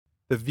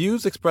The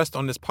views expressed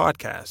on this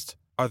podcast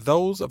are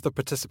those of the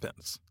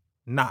participants,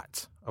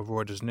 not of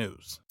Reuters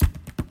News.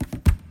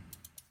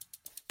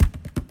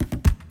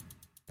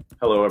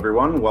 Hello,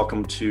 everyone.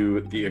 Welcome to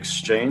The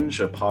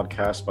Exchange, a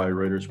podcast by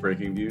Reuters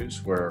Breaking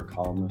Views, where our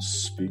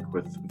columnists speak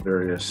with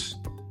various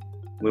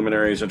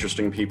luminaries,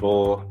 interesting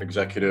people,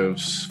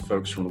 executives,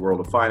 folks from the world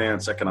of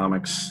finance,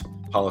 economics,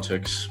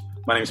 politics.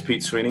 My name is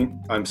Pete Sweeney.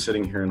 I'm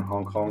sitting here in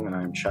Hong Kong, and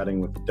I'm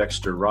chatting with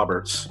Dexter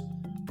Roberts,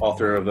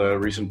 author of the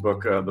recent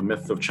book, The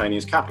Myth of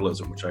Chinese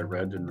Capitalism, which I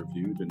read and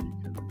reviewed, and you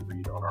can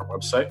read on our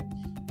website.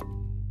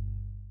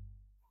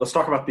 Let's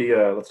talk about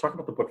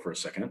the book for a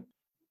second.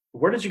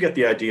 Where did you get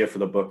the idea for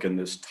the book and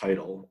this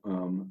title?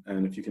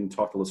 And if you can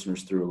talk to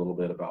listeners through a little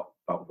bit about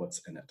what's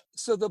in it.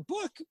 So the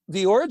book,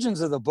 the origins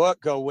of the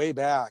book go way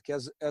back.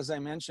 As I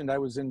mentioned, I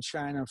was in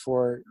China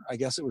for, I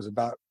guess it was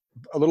about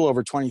a little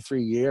over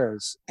 23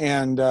 years.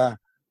 And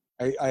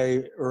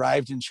I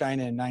arrived in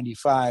China in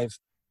 95.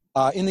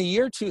 In the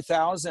year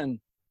 2000,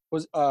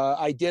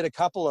 I did a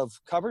couple of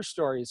cover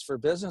stories for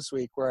Business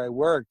Week where I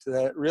worked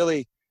that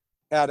really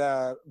had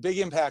a big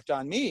impact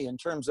on me in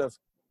terms of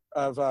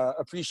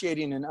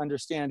appreciating and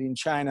understanding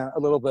China a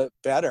little bit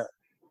better.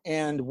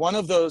 And one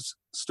of those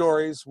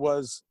stories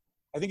was,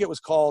 I think it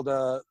was called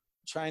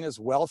China's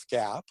Wealth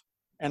Gap.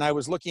 And I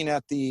was looking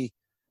at the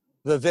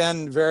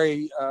then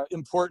very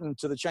important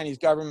to the Chinese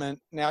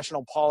government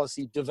national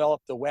policy,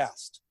 Develop the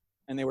West.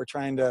 And they were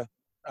trying to,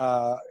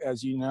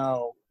 as you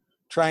know,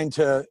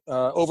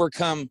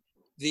 overcome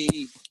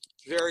the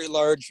very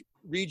large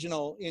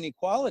regional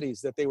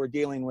inequalities that they were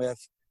dealing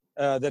with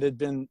that had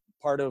been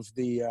part of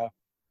the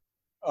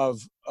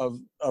of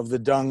the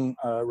Deng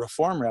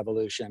reform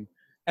revolution.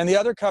 And the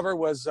other cover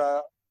was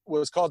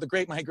called The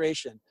Great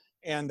Migration,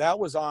 and that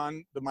was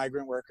on the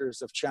migrant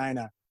workers of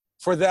China.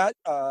 For that,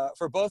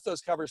 for both those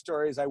cover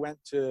stories, I went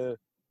to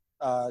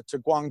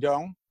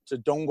Guangdong, to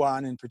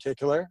Dongguan in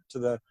particular, to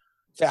the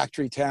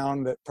factory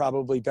town that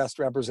probably best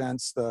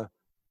represents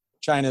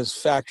China's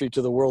factory to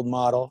the world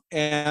model.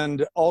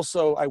 And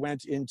also I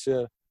went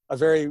into a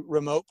very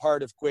remote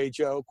part of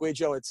Guizhou.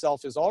 Guizhou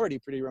itself is already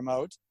pretty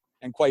remote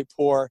and quite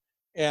poor,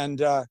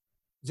 and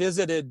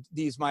visited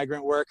these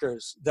migrant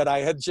workers that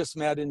I had just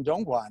met in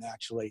Dongguan,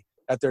 actually,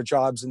 at their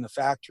jobs in the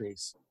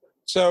factories.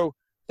 So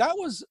that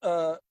was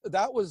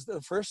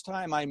the first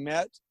time I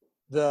met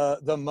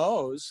the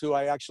Mo's, who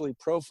I actually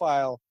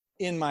profile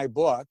in my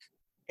book.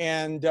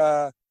 And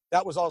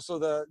that was also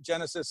the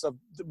genesis of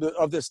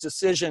this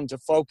decision to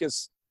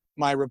focus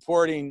my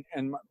reporting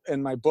and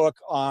my book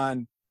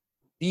on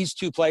these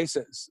two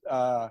places: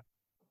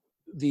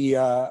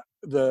 the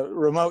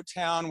remote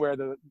town where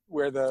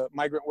the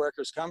migrant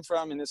workers come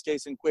from, in this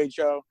case in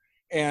Guizhou,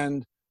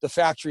 and the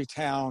factory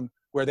town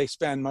where they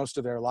spend most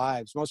of their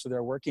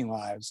working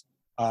lives,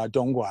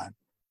 Dongguan.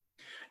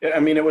 Yeah, I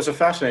mean, it was a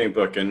fascinating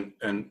book, and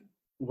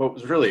what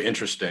was really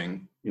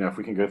interesting, if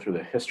we can go through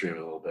the history of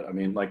it a little bit, I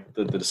mean, like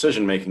the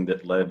decision-making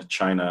that led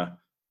China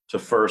to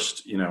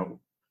first,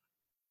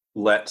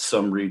 let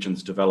some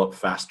regions develop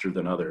faster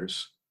than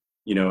others,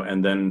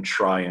 and then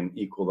try and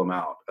equal them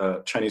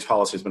out. Chinese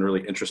policy has been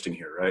really interesting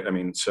here, right? I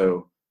mean,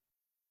 so,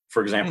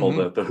 for example,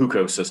 the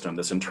hukou system,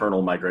 this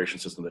internal migration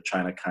system that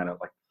China kind of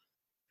like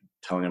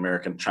telling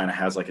China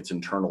has like its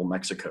internal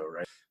Mexico,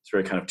 right? It's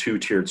very kind of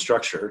two-tiered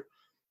structure.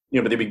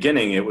 But at the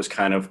beginning, it was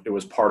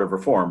part of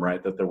reform,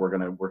 right? That we're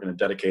gonna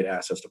dedicate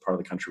assets to part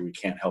of the country. We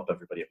can't help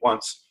everybody at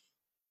once.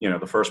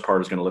 The first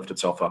part is going to lift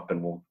itself up,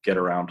 and we'll get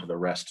around to the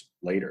rest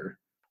later.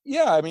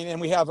 Yeah, I mean,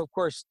 and we have, of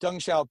course, Deng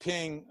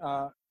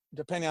Xiaoping,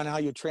 depending on how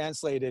you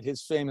translate it,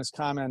 his famous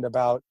comment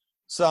about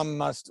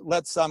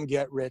let some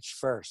get rich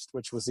first,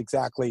 which was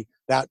exactly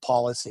that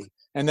policy,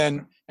 and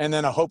then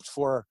a hoped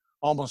for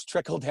almost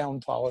trickle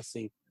down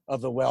policy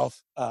of the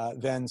wealth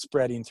then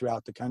spreading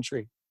throughout the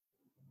country.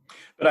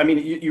 But I mean,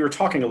 you were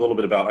talking a little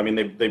bit about, I mean,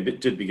 they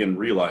did begin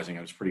realizing,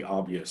 it was pretty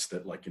obvious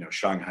that, like,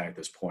 Shanghai at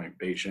this point,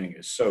 Beijing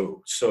is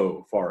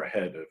so far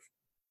ahead of,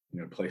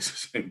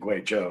 places in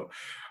Guizhou.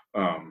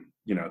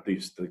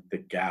 The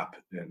gap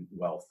in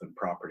wealth and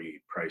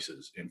property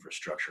prices,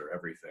 infrastructure,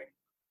 everything.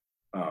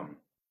 But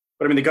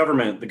I mean,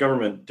 the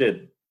government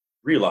did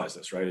realize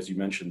this, right? As you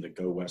mentioned, the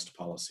Go West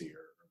policy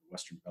or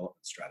Western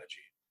development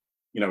strategy,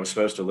 was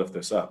supposed to lift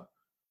this up.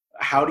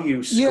 How do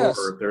you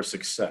score their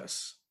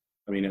success?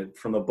 I mean,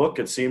 from the book,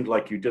 it seemed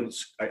like you didn't.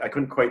 I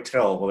couldn't quite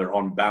tell whether,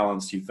 on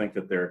balance, you think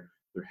that they're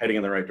heading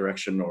in the right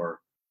direction, or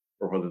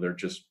whether they're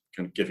just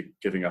kind of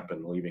giving up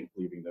and leaving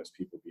those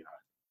people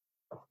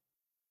behind.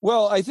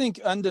 Well, I think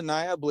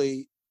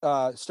undeniably,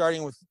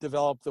 starting with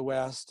Develop the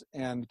West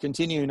and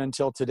continuing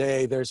until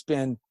today, there's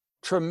been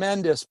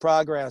tremendous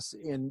progress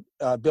in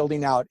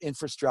building out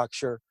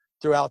infrastructure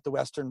throughout the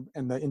western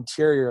and the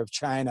interior of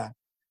China,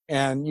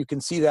 and you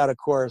can see that, of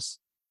course,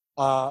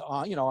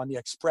 on the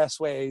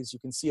expressways. You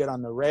can see it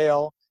on the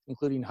rail,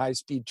 including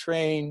high-speed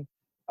train.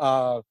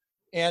 And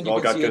you all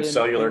got good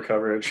cellular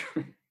coverage.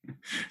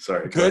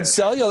 Sorry. Good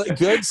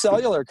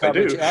cellular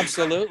coverage,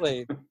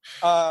 absolutely.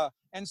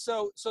 And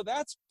so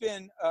that's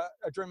been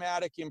a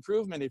dramatic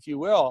improvement, if you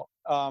will,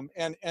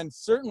 and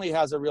certainly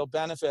has a real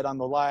benefit on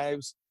the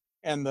lives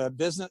and the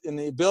business and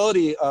the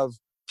ability of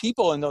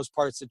people in those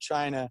parts of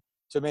China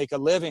to make a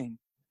living.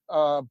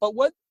 But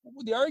what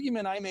the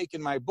argument I make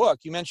in my book,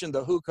 you mentioned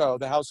the hukou,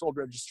 the household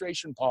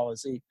registration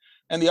policy,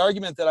 and the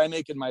argument that I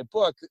make in my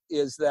book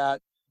is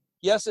that,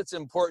 yes, it's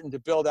important to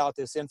build out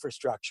this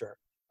infrastructure.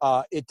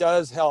 It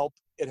does help.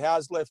 It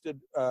has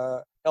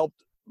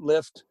helped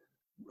lift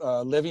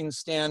living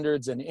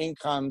standards and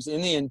incomes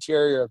in the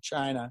interior of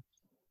China.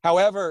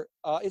 However,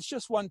 it's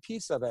just one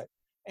piece of it.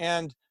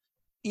 And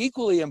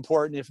equally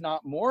important, if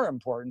not more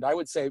important, I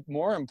would say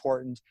more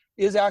important,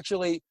 is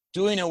actually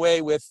doing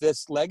away with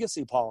this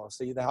legacy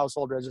policy, the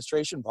household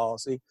registration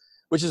policy,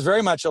 which is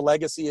very much a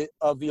legacy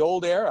of the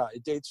old era.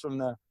 It dates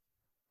from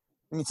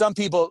some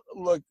people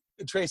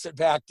trace it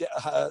back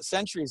to,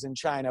 centuries in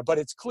China, but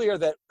it's clear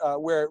that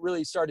where it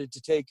really started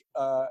to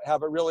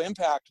have a real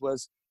impact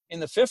was in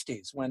the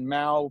 50s, when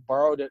Mao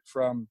borrowed it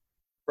from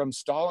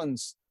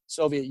Stalin's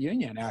Soviet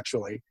Union,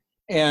 actually.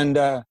 And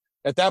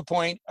at that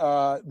point,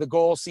 the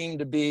goal seemed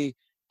to be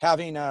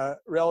having a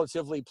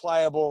relatively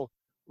pliable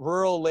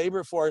rural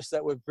labor force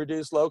that would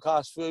produce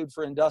low-cost food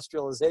for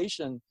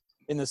industrialization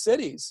in the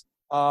cities.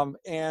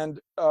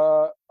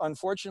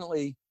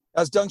 Unfortunately,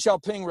 as Deng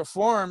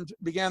Xiaoping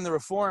began the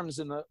reforms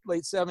in the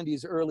late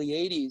 70s, early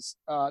 80s,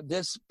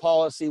 this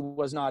policy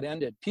was not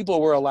ended.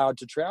 People were allowed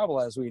to travel,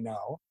 as we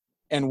know,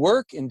 and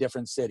work in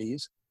different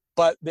cities,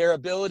 but their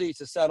ability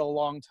to settle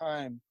long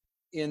time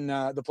in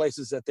the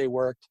places that they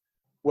worked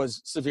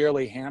was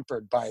severely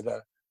hampered by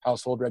the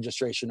household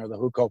registration or the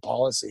hukou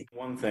policy.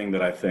 One thing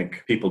that I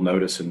think people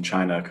notice in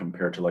China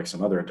compared to like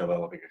some other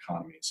developing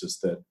economies is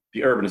that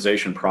the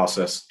urbanization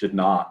process did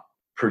not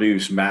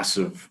produce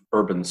massive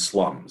urban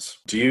slums.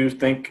 Do you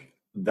think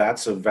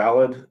that's a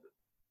valid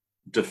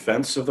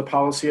defense of the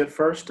policy at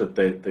first, that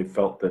they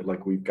felt that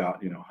like we've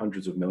got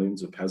hundreds of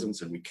millions of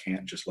peasants and we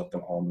can't just let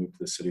them all move to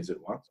the cities at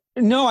once?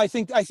 No, I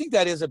think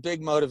that is a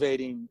big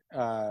motivating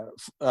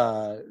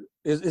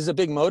is a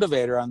big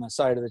motivator on the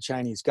side of the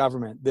Chinese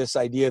government. This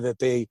idea that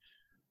they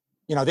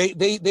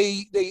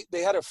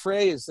had a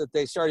phrase that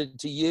they started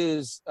to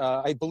use,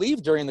 I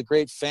believe, during the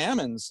Great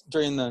Famines,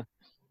 during the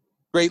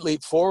Great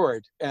Leap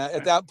Forward.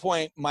 At that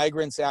point,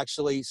 migrants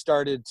actually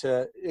started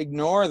to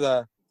ignore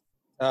the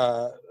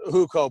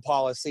hukou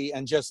policy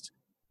and just,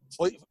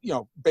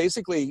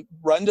 basically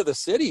run to the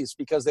cities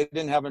because they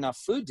didn't have enough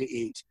food to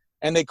eat.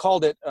 And they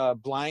called it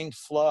blind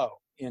flow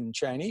in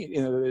Chinese,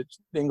 the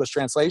English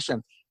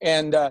translation.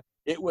 And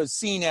it was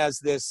seen as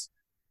this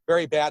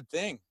very bad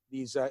thing.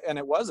 And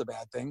it was a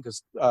bad thing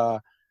because, the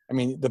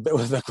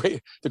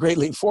Great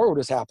Leap Forward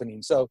was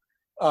happening. So,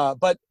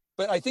 but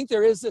I think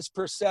there is this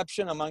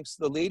perception amongst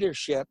the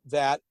leadership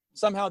that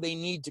somehow they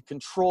need to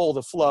control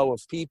the flow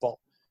of people.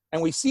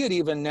 And we see it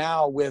even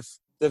now with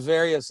the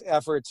various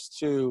efforts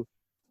to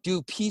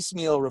do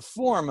piecemeal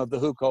reform of the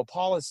hukou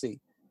policy.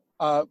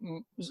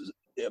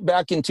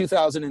 Back in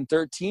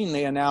 2013,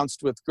 they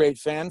announced with great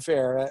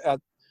fanfare at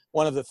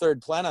one of the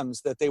third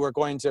plenums that they were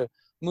going to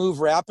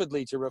move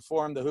rapidly to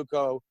reform the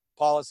hukou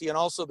policy and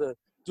also the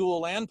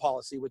dual land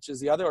policy, which is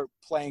the other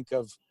plank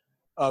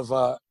of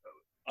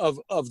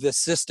this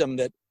system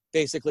that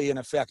basically, in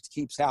effect,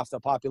 keeps half the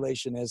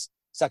population as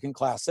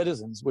second-class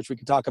citizens, which we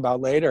could talk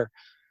about later.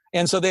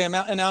 And so they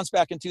announced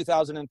back in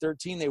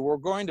 2013 they were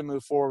going to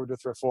move forward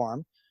with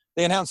reform.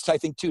 They announced, I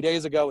think, 2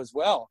 days ago as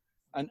well,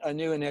 a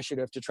new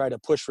initiative to try to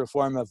push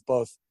reform of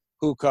both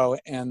hukou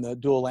and the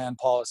dual land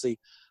policy.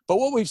 But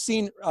what we've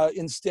seen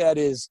instead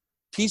is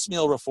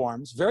piecemeal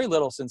reforms, very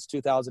little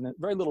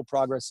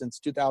progress since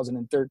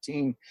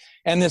 2013,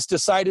 and this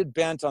decided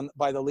bent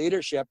by the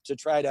leadership to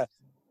try to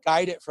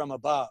guide it from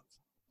above.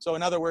 So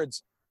in other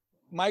words,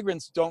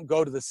 migrants don't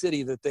go to the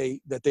city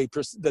they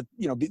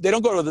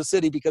don't go to the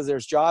city because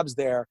there's jobs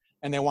there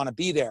and they want to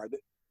be there.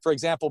 For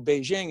example,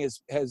 Beijing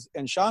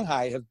and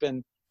Shanghai have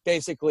been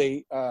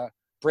basically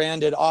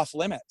branded off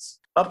limits.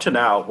 Up to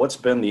now, what's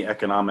been the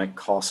economic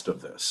cost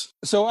of this?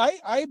 So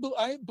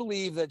I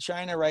believe that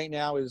China right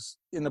now is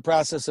in the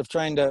process of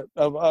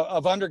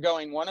of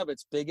undergoing one of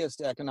its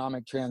biggest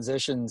economic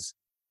transitions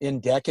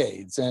in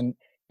decades. And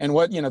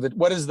what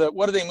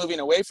are they moving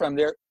away from?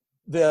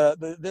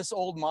 This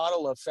old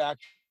model of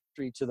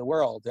factory to the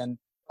world. And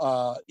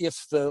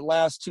if the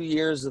last 2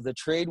 years of the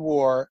trade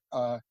war,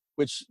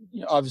 which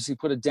obviously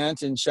put a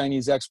dent in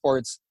Chinese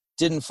exports,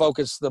 didn't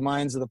focus the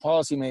minds of the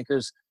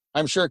policymakers,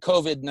 I'm sure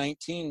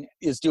COVID-19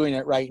 is doing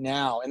it right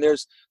now. And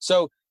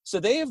so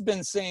they have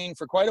been saying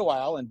for quite a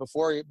while, and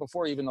before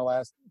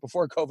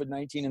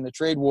COVID-19 and the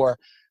trade war,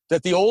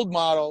 that the old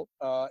model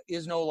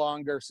is no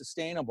longer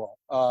sustainable.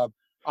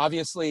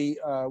 Obviously,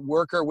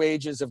 worker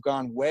wages have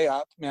gone way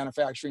up,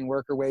 manufacturing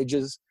worker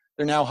wages.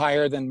 They're now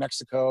higher than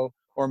Mexico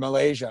or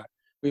Malaysia.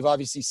 We've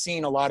obviously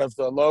seen a lot of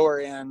the lower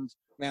end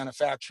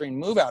manufacturing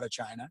move out of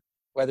China,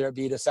 whether it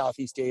be to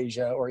Southeast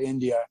Asia or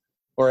India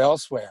or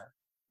elsewhere.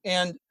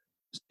 And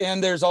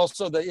there's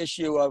also the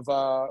issue of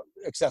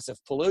excessive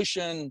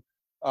pollution,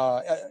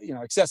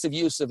 excessive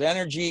use of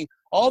energy.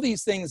 all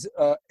these things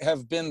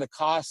have been the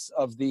costs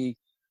of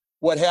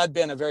what had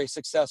been a very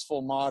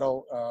successful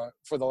model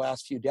for the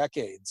last few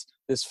decades,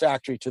 this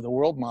factory to the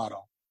world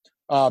model.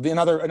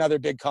 Another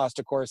big cost,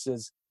 of course,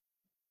 is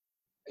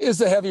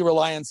the heavy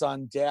reliance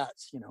on debt,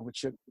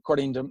 which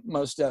according to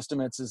most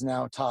estimates is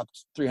now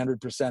topped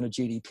 300% of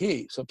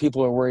GDP. So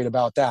people are worried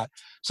about that.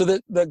 So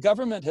the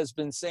government has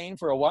been saying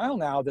for a while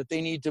now that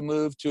they need to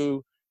move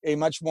to a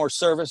much more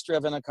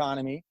service-driven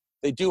economy.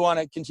 They do want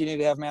to continue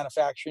to have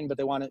manufacturing, but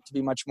they want it to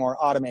be much more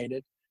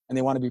automated, and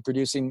they want to be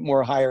producing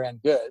more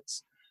higher-end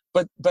goods.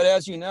 But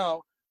as you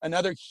know,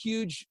 another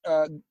huge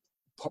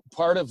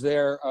part of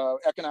their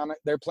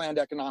planned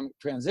economic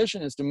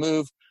transition is to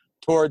move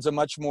towards a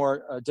much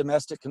more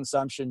domestic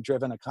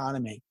consumption-driven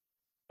economy.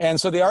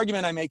 And so the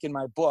argument I make in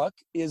my book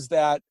is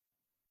that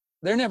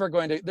they're not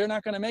going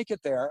to make it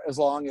there as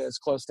long as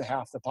close to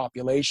half the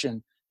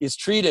population is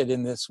treated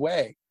in this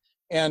way,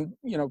 and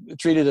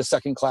treated as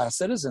second-class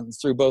citizens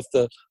through both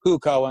the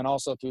hukou and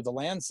also through the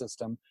land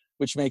system,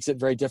 which makes it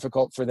very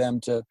difficult for them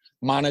to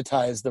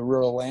monetize the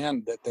rural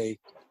land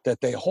that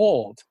they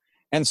hold.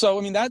 And so,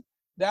 I mean, that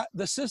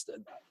the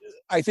system,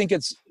 I think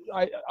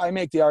I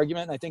make the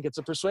argument, and I think it's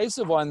a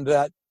persuasive one,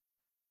 that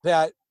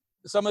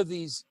some of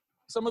these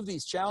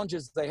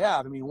challenges they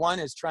have. I mean, one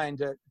is trying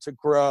to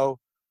grow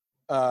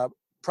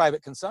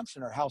private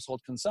consumption or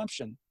household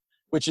consumption,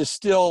 which is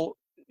still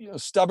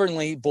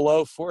stubbornly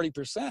below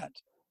 40%.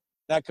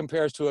 That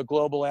compares to a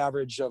global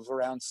average of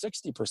around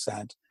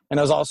 60%, and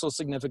is also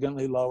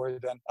significantly lower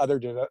than other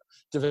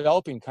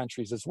developing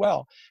countries as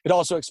well. It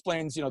also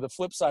explains, the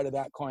flip side of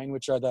that coin,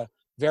 which are the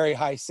very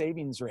high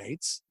savings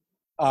rates.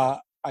 I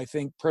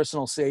think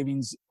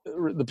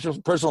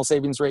the personal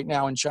savings rate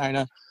now in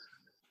China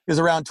is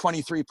around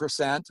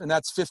 23%, and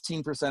that's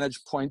 15 percentage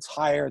points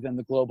higher than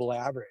the global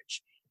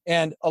average.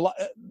 And so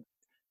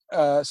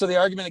the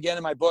argument again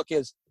in my book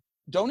is,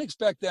 don't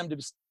expect them to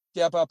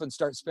step up and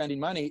start spending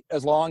money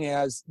as long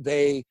as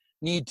they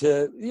need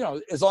to,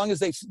 as long as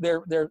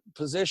their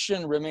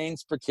position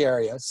remains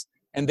precarious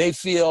and they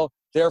feel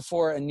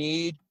therefore a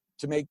need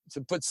to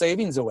put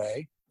savings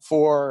away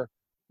for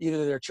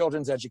either their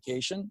children's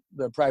education.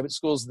 The private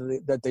schools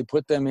that they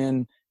put them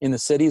in the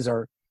cities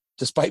are,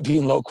 despite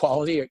being low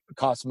quality, it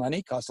costs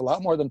money, costs a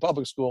lot more than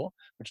public school,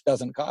 which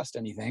doesn't cost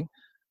anything,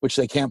 which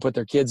they can't put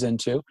their kids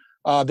into.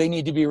 They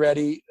need to be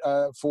ready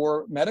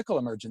for medical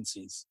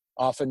emergencies,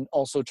 often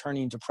also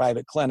turning to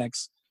private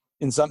clinics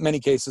in many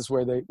cases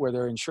where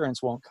their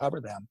insurance won't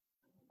cover them.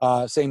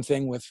 Same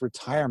thing with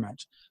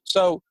retirement.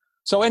 So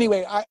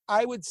anyway,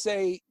 I would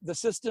say the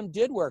system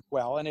did work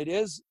well, and it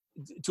is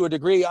to a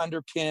degree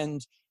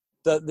underpinned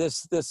the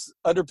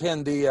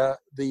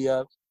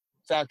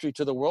factory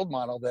to the world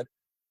model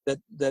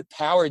that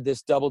powered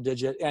this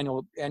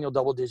annual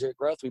double-digit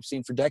growth we've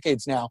seen for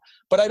decades now.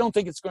 But I don't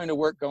think it's going to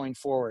work going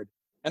forward.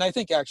 And I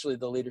think actually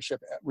the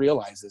leadership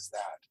realizes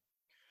that.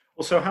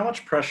 Well, so how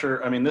much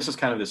pressure, I mean, this is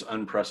kind of this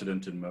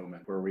unprecedented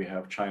moment where we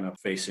have China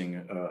facing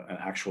an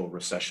actual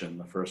recession,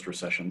 the first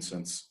recession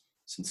since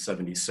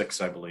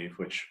 76, I believe,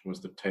 which was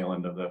the tail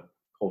end of the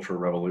Cultural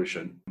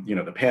Revolution.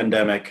 The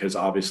pandemic has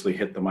obviously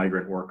hit the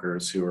migrant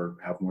workers who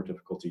have more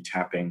difficulty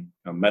tapping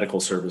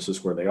medical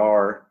services where they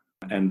are.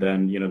 And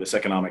then, this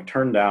economic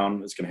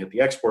turndown is going to hit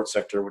the export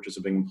sector, which is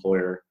a big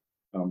employer,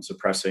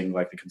 suppressing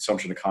like the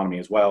consumption economy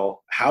as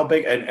well. How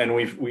big, and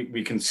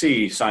we can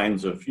see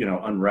signs of,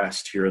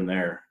 unrest here and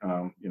there,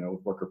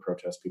 with worker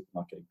protests, people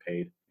not getting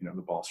paid,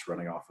 the boss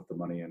running off with the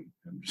money and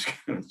just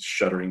kind of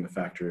shuttering the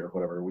factory or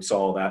whatever. We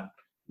saw that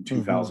in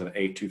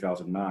 2008,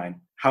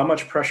 2009. How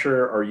much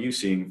pressure are you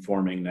seeing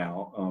forming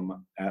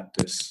now at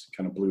this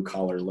kind of blue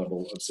collar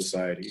level of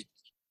society?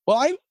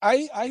 Well,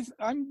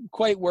 I'm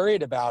quite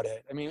worried about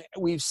it. I mean,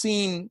 we've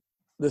seen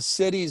the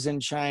cities in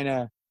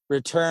China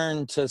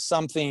return to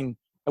something,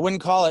 I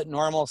wouldn't call it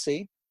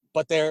normalcy,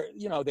 but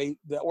the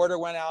order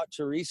went out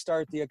to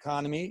restart the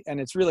economy, and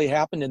it's really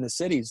happened in the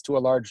cities to a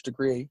large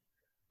degree.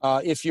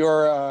 If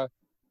you're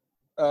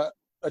a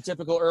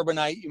typical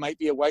urbanite, you might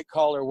be a white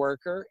collar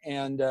worker,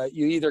 and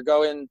you either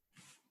go in,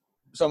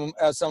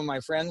 as some of my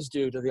friends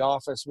do, to the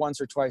office once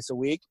or twice a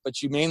week,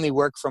 but you mainly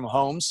work from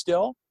home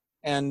still,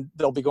 and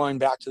they'll be going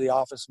back to the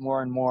office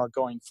more and more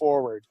going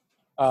forward.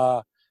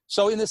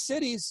 So in the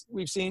cities,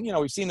 we've seen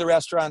the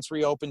restaurants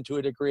reopen to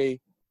a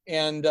degree,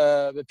 and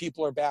the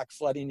people are back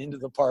flooding into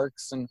the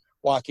parks and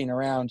walking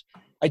around.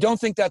 I don't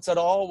think that's at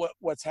all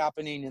what's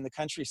happening in the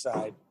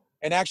countryside.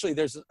 And actually,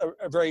 there's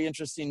a very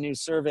interesting new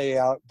survey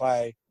out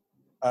by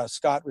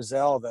Scott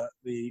Rizal,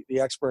 the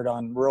expert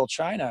on rural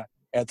China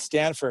at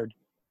Stanford,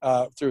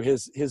 through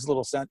his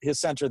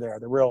center there,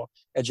 the Rural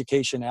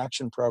Education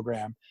Action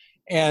Program,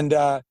 and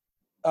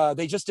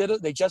they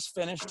just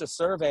finished a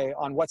survey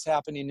on what's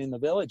happening in the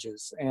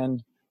villages.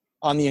 And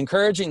on the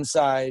encouraging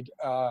side,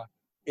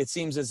 it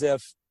seems as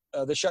if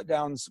the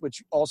shutdowns,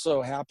 which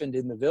also happened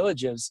in the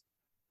villages,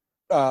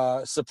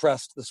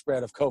 suppressed the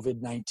spread of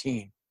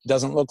COVID-19. It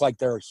doesn't look like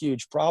there are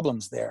huge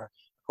problems there,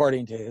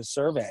 according to his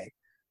survey.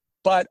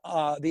 But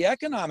the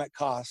economic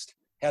cost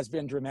has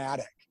been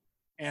dramatic.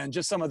 And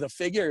just some of the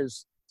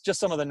figures just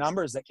some of the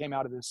numbers that came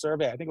out of this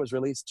survey. I think it was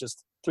released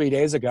just 3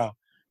 days ago.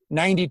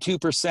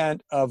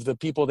 92% of the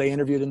people they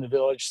interviewed in the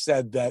village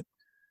said that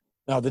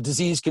the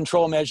disease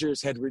control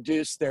measures had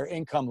reduced their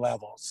income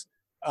levels.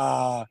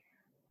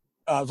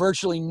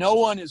 Virtually no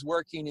one is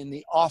working in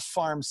the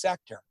off-farm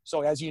sector.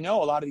 So as you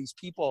know, a lot of these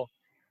people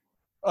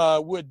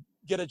would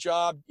get a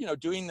job,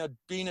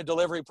 being a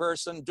delivery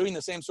person, doing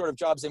the same sort of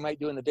jobs they might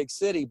do in the big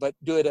city, but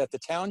do it at the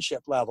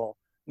township level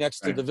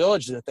next to the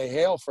village that they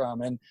hail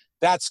from. And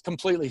that's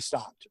completely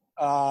stopped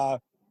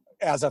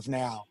as of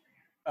now.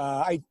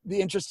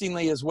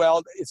 Interestingly as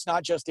well, it's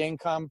not just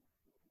income.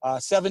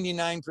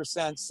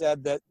 79%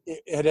 said that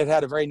it had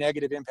had a very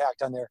negative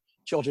impact on their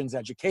children's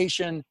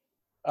education.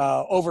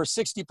 Over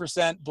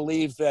 60%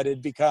 believed that it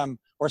had become,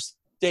 or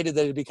stated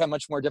that it had become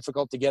much more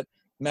difficult to get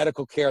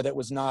medical care that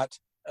was not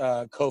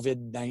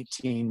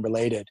COVID-19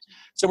 related.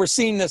 So we're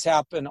seeing this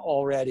happen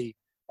already.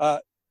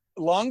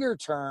 Longer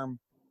term,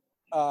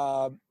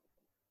 I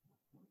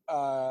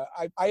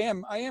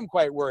am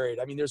quite worried.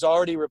 I mean, there's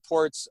already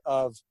reports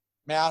of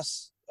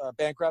mass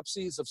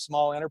bankruptcies of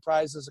small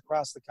enterprises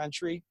across the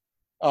country.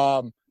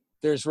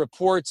 There's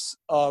reports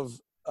of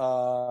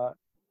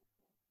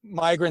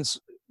migrants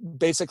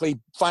basically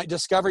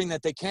discovering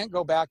that they can't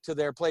go back to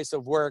their place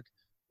of work.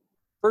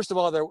 First of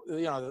all,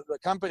 the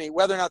company,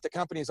 whether or not the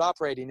company is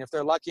operating, if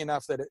they're lucky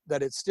enough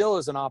that it still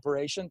is an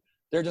operation,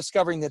 they're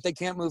discovering that they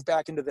can't move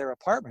back into their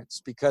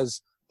apartments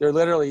because they're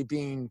literally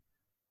being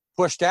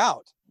pushed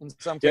out in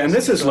some cases. Yeah, and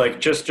this is like,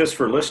 just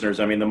for listeners,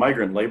 I mean, the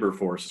migrant labor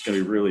force is going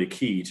to be really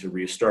key to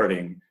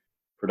restarting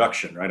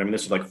production, right? I mean,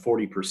 this is like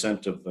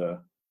 40% of the,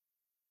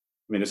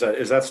 I mean, is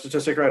that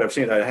statistic right? I've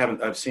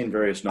seen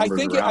various numbers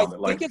around.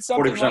 I think it's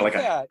something 40%, like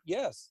that,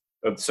 yes.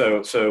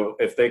 So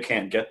if they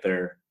can't get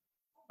there,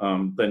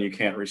 then you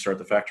can't restart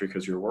the factory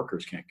because your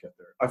workers can't get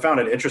there. I found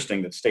it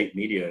interesting that state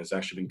media has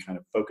actually been kind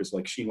of focused,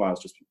 like Xinhua has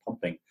just been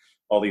pumping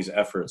all these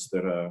efforts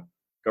that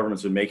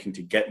governments are making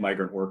to get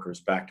migrant workers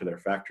back to their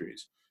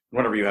factories.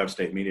 Whenever you have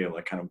state media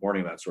like kind of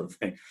warning that sort of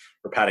thing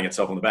or patting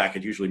itself on the back,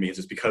 it usually means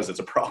it's because it's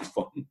a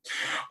problem.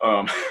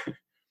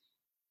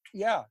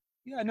 Yeah,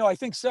 no, I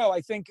think so.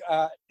 I think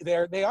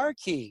they are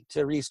key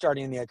to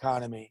restarting the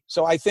economy.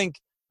 So I think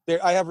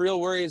I have real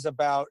worries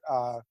about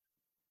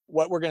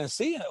what we're going to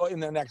see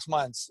in the next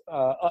months,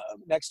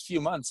 next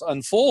few months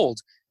unfold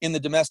in the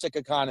domestic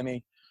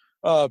economy.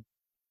 On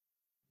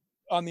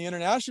the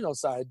international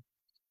side,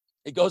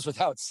 it goes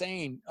without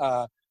saying,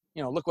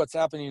 look what's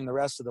happening in the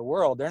rest of the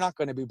world. They're not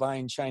going to be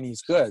buying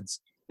Chinese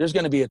goods. There's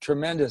going to be a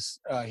tremendous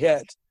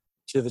hit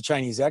to the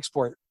Chinese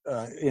export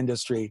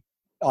industry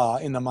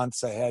in the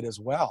months ahead as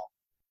well.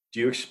 Do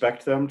you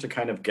expect them to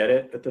kind of get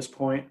it at this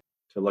point,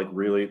 to like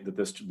really, that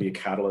this to be a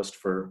catalyst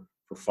for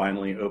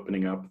finally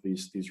opening up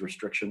these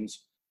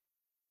restrictions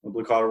on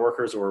blue collar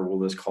workers, or will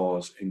this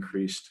cause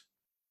increased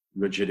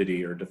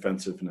rigidity or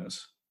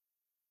defensiveness?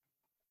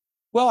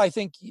 Well, I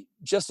think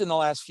just in the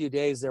last few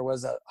days, there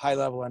was a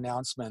high-level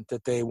announcement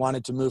that they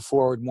wanted to move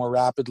forward more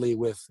rapidly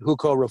with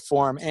hukou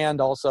reform and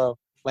also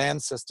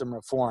land system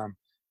reform.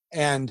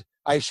 And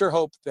I sure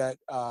hope that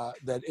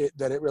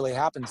it really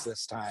happens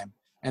this time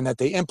and that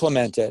they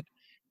implement it.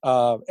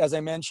 As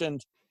I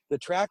mentioned, the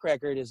track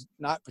record is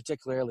not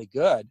particularly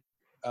good.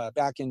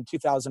 Back in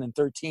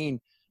 2013,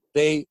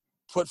 they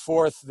put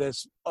forth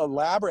this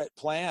elaborate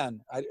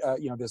plan.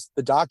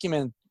 The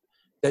document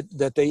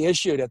that they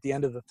issued at the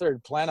end of the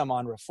third plenum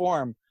on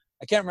reform.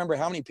 I can't remember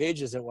how many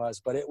pages it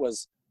was, but it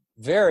was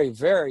very,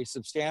 very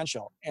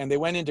substantial. And they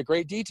went into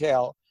great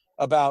detail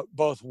about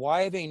both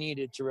why they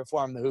needed to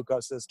reform the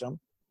hukou system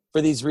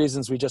for these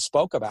reasons we just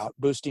spoke about,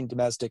 boosting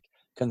domestic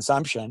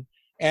consumption,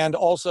 and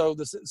also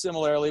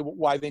similarly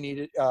why they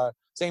needed,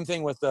 same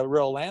thing with the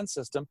rural land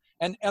system,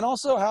 and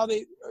also how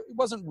it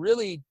wasn't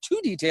really too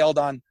detailed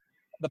on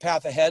the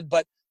path ahead,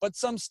 but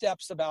some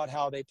steps about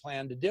how they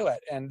plan to do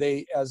it. And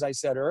they, as I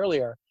said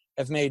earlier,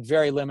 have made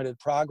very limited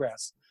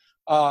progress.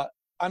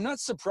 I'm not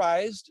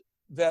surprised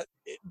that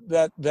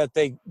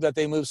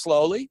they move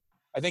slowly.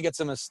 I think it's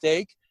a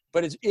mistake,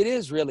 but it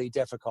is really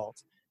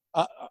difficult.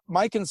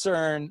 My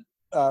concern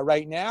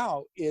right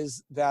now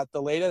is that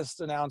the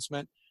latest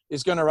announcement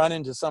is going to run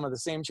into some of the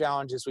same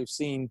challenges we've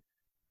seen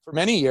for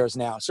many years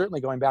now, certainly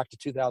going back to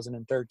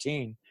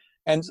 2013.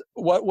 And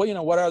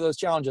what are those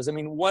challenges? I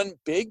mean, one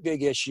big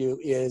issue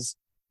is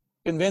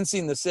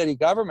convincing the city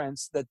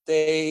governments that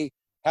they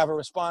have a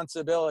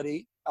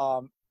responsibility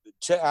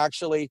to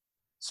actually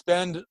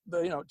spend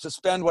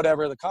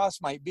whatever the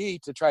cost might be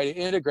to try to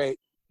integrate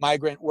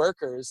migrant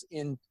workers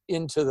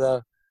into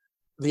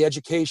the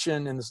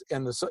education and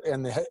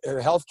the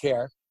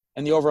healthcare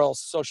and the overall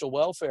social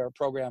welfare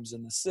programs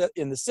in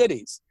the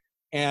cities.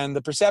 And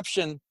the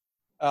perception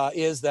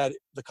is that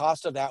the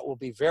cost of that will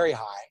be very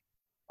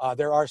high.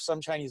 There are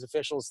some Chinese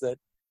officials that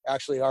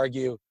actually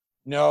argue,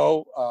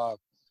 no,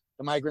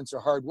 the migrants are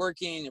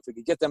hardworking. If we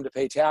could get them to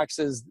pay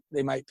taxes,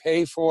 they might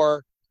pay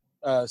for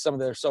some of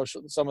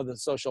the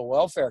social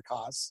welfare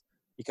costs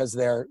because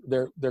they're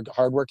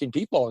hardworking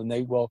people and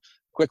they will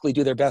quickly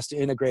do their best to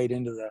integrate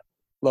into the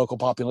local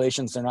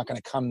populations. They're not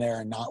going to come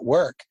there and not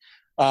work.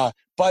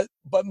 But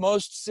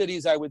most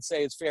cities, I would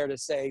say, it's fair to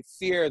say,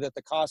 fear that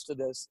the cost of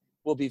this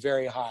will be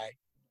very high.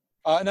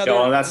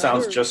 That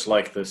sounds just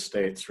like the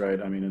States,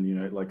 right? I mean, in the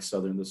United, like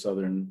the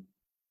Southern,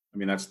 I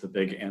mean, that's the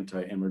big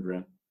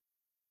anti-immigrant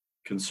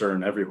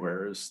concern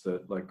everywhere, is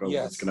that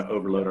it's going to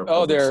overload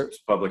our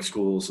public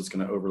schools. It's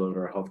going to overload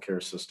our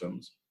healthcare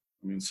systems.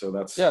 I mean, so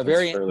that's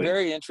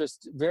very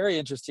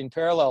interesting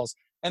parallels.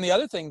 And the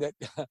other thing that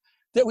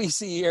that we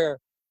see here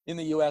in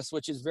the U.S.,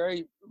 which is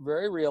very,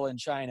 very real in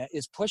China,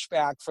 is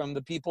pushback from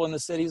the people in the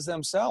cities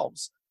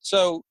themselves.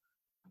 So,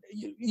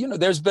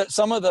 there's been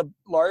some of the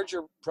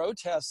larger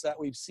protests that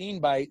we've seen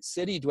by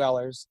city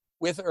dwellers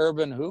with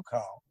urban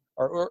hukou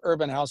or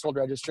urban household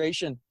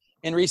registration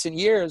in recent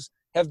years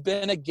have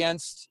been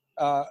against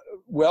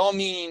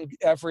well-meaning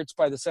efforts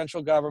by the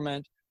central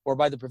government or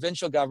by the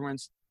provincial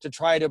governments to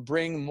try to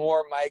bring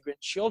more migrant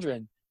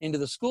children into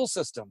the school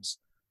systems.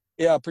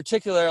 Yeah,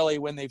 particularly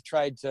when they've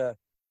tried to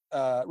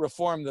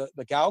reform the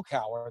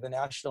Gaokao, or the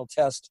national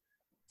test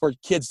for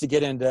kids to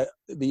get into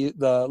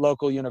the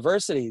local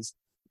universities,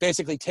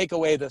 basically take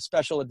away the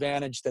special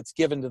advantage that's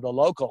given to the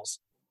locals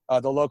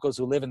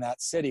who live in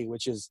that city,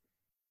 which is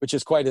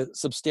quite a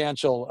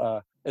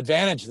substantial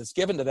advantage that's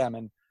given to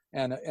them,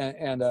 and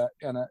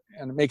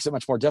it makes it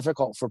much more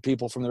difficult for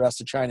people from the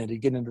rest of China to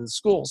get into the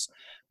schools.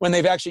 When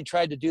they've actually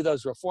tried to do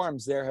those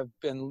reforms, there have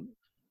been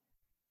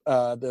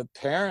the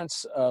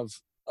parents of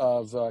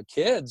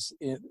kids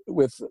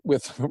with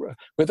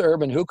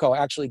urban hukou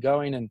actually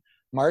going and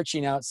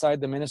marching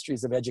outside the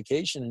ministries of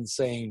education and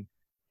saying,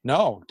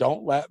 no,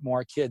 don't let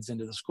more kids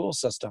into the school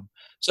system.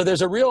 So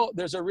there's a real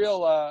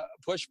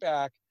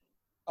pushback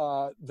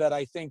that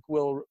I think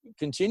will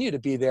continue to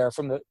be there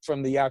from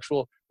the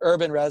actual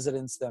urban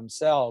residents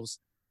themselves,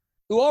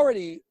 who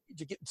already,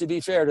 to be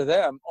fair to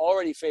them,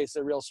 already face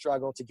a real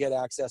struggle to get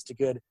access to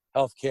good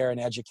healthcare and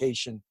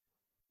education.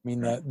 I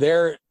mean,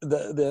 the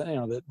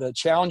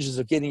challenges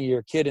of getting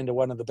your kid into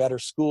one of the better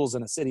schools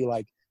in a city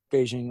like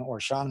Beijing or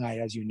Shanghai,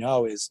 as you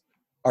know,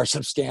 are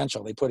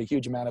substantial. They put a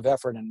huge amount of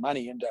effort and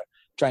money into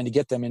trying to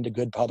get them into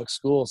good public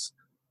schools,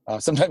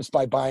 sometimes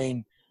by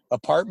buying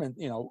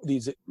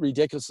these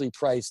ridiculously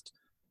priced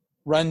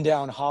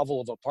rundown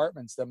hovel of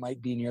apartments that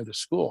might be near the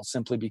school,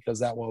 simply because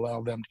that will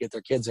allow them to get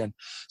their kids in.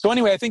 So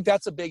anyway, I think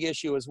that's a big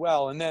issue as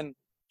well. And then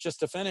just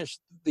to finish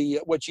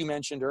what you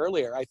mentioned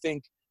earlier, I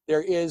think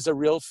there is a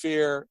real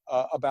fear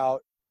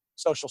about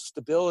social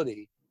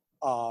stability,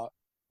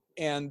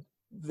 and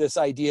this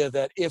idea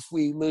that if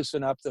we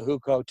loosen up the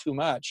hukou too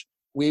much,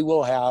 we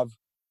will have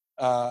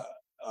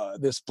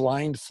this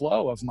blind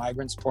flow of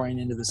migrants pouring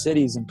into the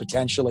cities, and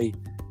potentially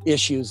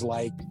issues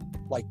like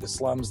the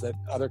slums that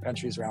other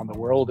countries around the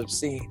world have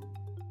seen.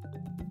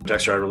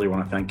 Dexter, I really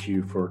want to thank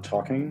you for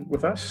talking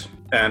with us.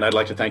 And I'd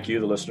like to thank you,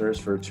 the listeners,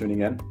 for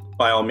tuning in.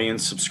 By all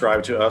means,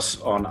 subscribe to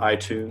us on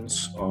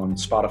iTunes, on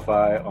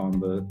Spotify, on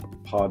the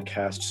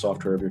podcast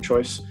software of your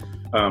choice.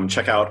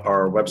 Check out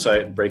our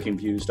website,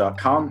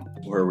 breakingviews.com,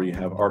 where we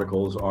have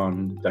articles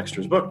on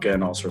Dexter's book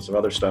and all sorts of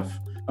other stuff.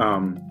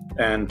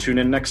 And tune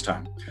in next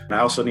time. And I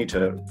also need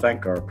to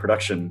thank our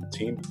production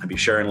team. I'd be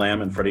Sharon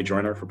Lamb and Freddie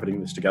Joyner for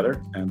putting this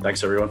together. And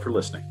thanks everyone for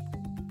listening.